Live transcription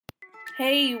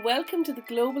Hey, welcome to the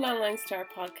Global Online Star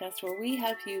podcast, where we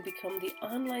help you become the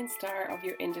online star of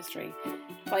your industry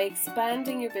by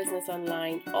expanding your business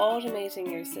online,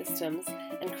 automating your systems,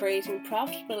 and creating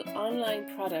profitable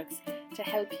online products to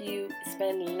help you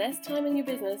spend less time in your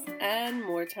business and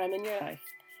more time in your life.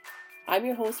 I'm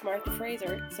your host, Martha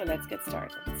Fraser, so let's get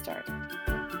started.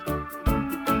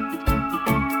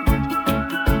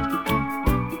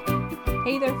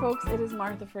 Hey there folks, it is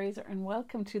Martha Fraser and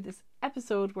welcome to this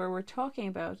episode where we're talking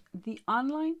about the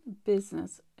online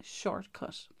business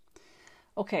shortcut.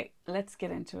 Okay, let's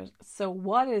get into it. So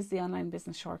what is the online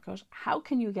business shortcut? How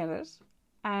can you get it?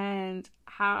 And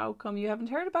how come you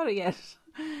haven't heard about it yet?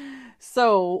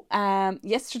 So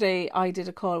yesterday I did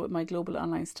a call with my Global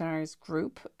Online Stars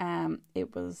group.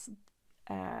 It was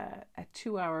a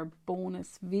 2-hour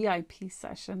bonus VIP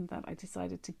session that I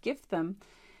decided to gift them.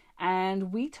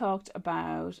 And we talked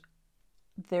about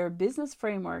their business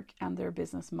framework and their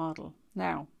business model.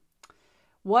 Now,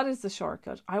 what is the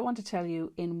shortcut? I want to tell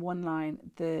you in one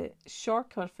line, the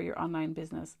shortcut for your online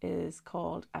business is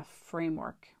called a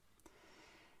framework.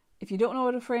 If you don't know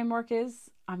what a framework is,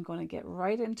 I'm going to get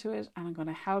right into it and I'm going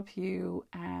to help you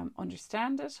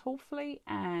understand it, hopefully,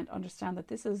 and understand that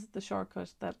this is the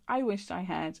shortcut that I wished I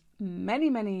had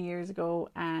many, many years ago,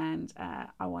 and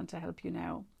I want to help you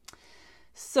now.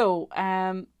 So,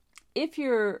 if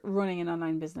you're running an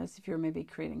online business, if you're maybe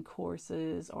creating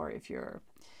courses, or if you're,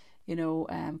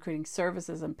 creating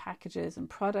services and packages and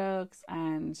products,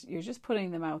 and you're just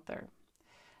putting them out there,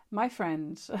 my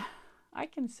friend, I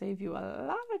can save you a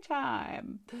lot of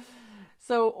time.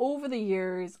 So over the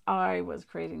years, I was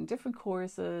creating different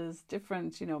courses,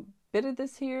 different, bit of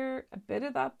this here, a bit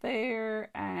of that there,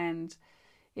 and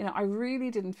I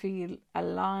really didn't feel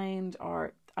aligned,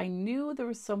 or I knew there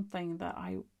was something that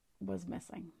I was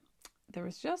missing. There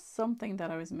was just something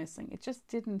that I was missing.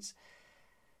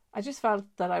 I just felt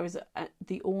that I was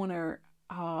the owner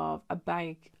of a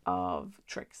bag of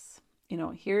tricks.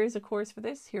 Here's a course for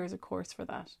this, here's a course for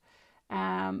that.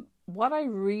 What I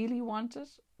really wanted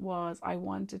was I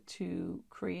wanted to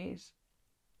create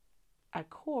a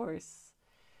course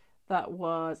that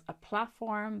was a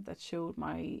platform that showed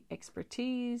my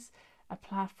expertise, a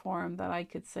platform that I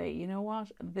could say, you know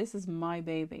what, this is my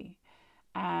baby.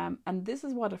 And this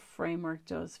is what a framework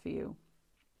does for you.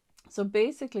 So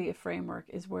basically a framework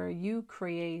is where you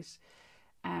create,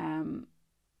 a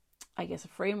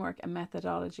framework, a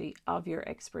methodology of your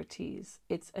expertise.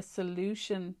 It's a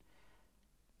solution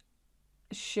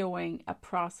showing a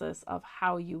process of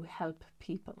how you help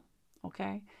people.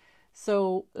 Okay.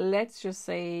 So let's just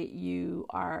say you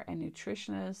are a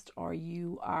nutritionist, or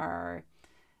you are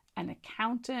an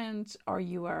accountant, or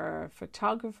you are a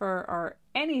photographer, or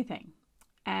anything.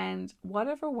 And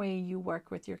whatever way you work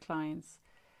with your clients,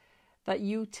 that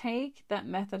you take that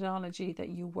methodology that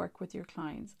you work with your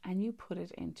clients and you put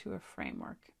it into a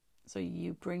framework. So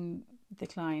you bring the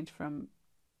client from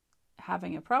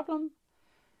having a problem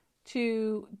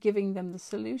to giving them the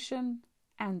solution,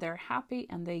 and they're happy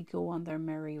and they go on their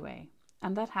merry way.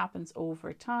 And that happens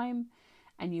over time,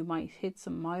 and you might hit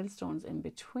some milestones in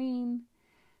between.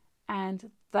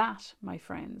 And that, my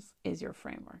friends, is your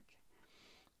framework.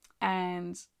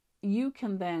 And you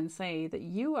can then say that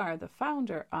you are the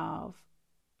founder of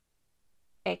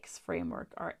X framework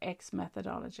or X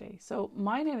methodology. So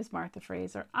my name is Martha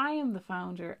Fraser. I am the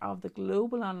founder of the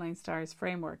Global Online Stars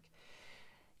framework.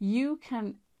 You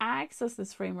can access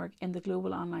this framework in the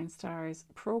Global Online Stars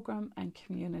program and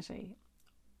community.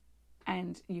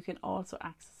 And you can also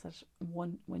access it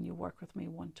when you work with me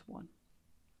one-to-one.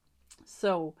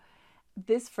 So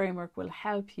this framework will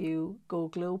help you go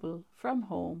global from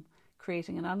home,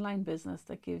 creating an online business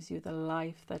that gives you the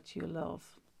life that you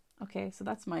love. Okay, so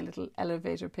that's my little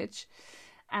elevator pitch.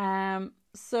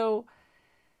 So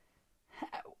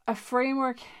a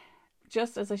framework,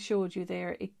 just as I showed you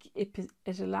there,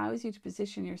 it allows you to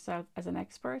position yourself as an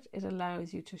expert. It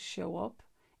allows you to show up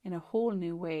in a whole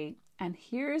new way. And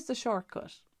here's the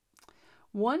shortcut.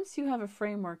 Once you have a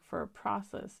framework for a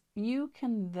process, you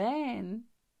can then,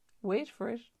 wait for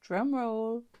it, drum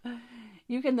roll,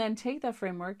 you can then take that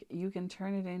framework, you can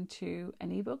turn it into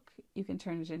an ebook, you can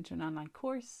turn it into an online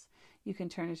course, you can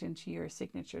turn it into your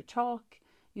signature talk,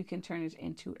 you can turn it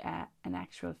into an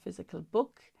actual physical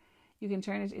book, you can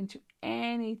turn it into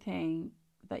anything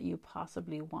that you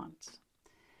possibly want.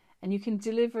 And you can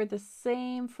deliver the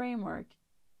same framework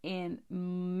in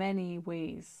many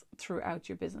ways throughout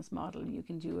your business model. You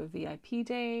can do a VIP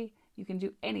day, you can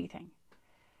do anything.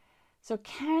 So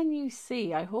can you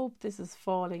see, I hope this is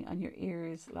falling on your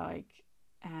ears like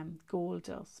gold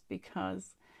dust,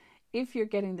 because if you're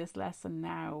getting this lesson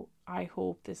now, I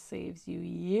hope this saves you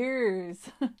years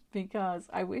because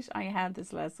I wish I had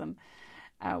this lesson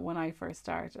when I first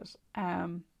started.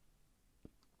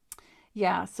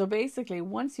 So basically,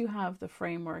 once you have the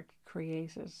framework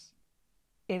created,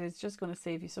 it is just going to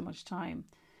save you so much time.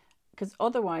 Because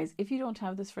otherwise, if you don't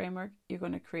have this framework, you're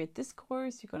going to create this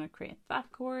course, you're going to create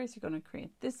that course, you're going to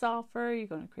create this offer, you're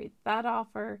going to create that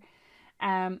offer.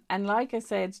 And like I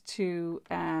said to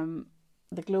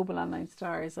the Global Online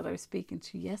Stars that I was speaking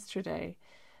to yesterday,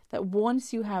 that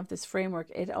once you have this framework,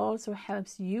 it also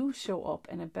helps you show up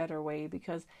in a better way,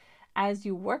 because as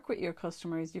you work with your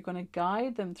customers, you're going to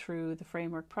guide them through the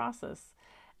framework process,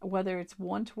 whether it's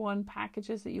one-to-one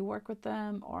packages that you work with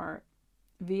them, or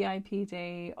VIP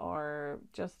day, or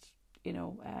just,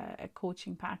 a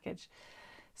coaching package.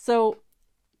 So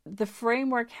the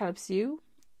framework helps you,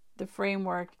 the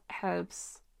framework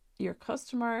helps your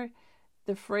customer,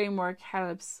 the framework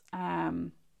helps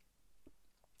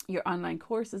your online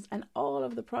courses and all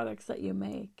of the products that you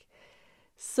make.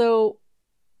 So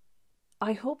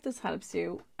I hope this helps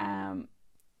you.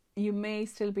 You may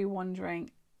still be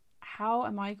wondering, how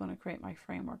am I going to create my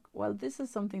framework? Well, this is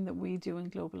something that we do in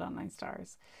Global Online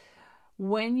Stars.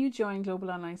 When you join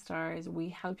Global Online Stars, we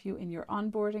help you in your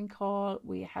onboarding call.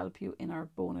 We help you in our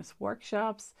bonus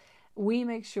workshops. We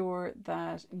make sure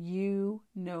that you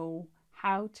know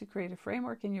how to create a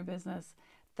framework in your business,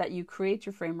 that you create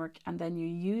your framework, and then you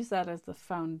use that as the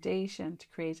foundation to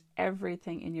create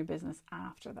everything in your business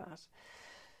after that.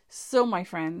 So my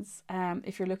friends,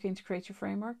 if you're looking to create your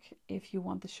framework, if you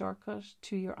want the shortcut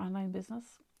to your online business,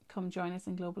 come join us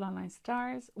in Global Online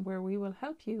Stars, where we will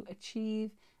help you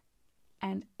achieve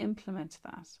and implement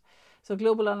that. So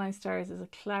Global Online Stars is a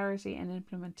clarity and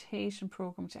implementation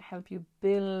program to help you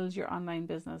build your online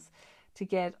business, to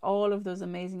get all of those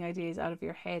amazing ideas out of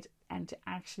your head and to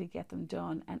actually get them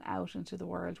done and out into the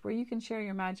world, where you can share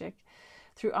your magic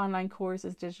through online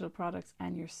courses, digital products,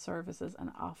 and your services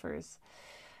and offers.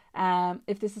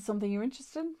 If this is something you're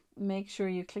interested in, make sure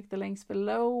you click the links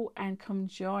below and come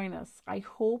join us. I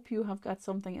hope you have got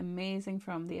something amazing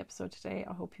from the episode today.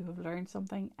 I hope you have learned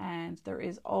something, and there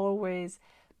is always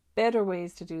better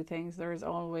ways to do things. There is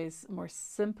always more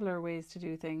simpler ways to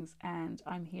do things, and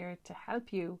I'm here to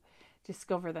help you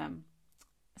discover them.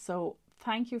 So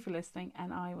thank you for listening,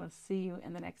 and I will see you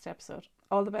in the next episode.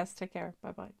 All the best. Take care.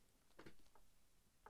 Bye bye.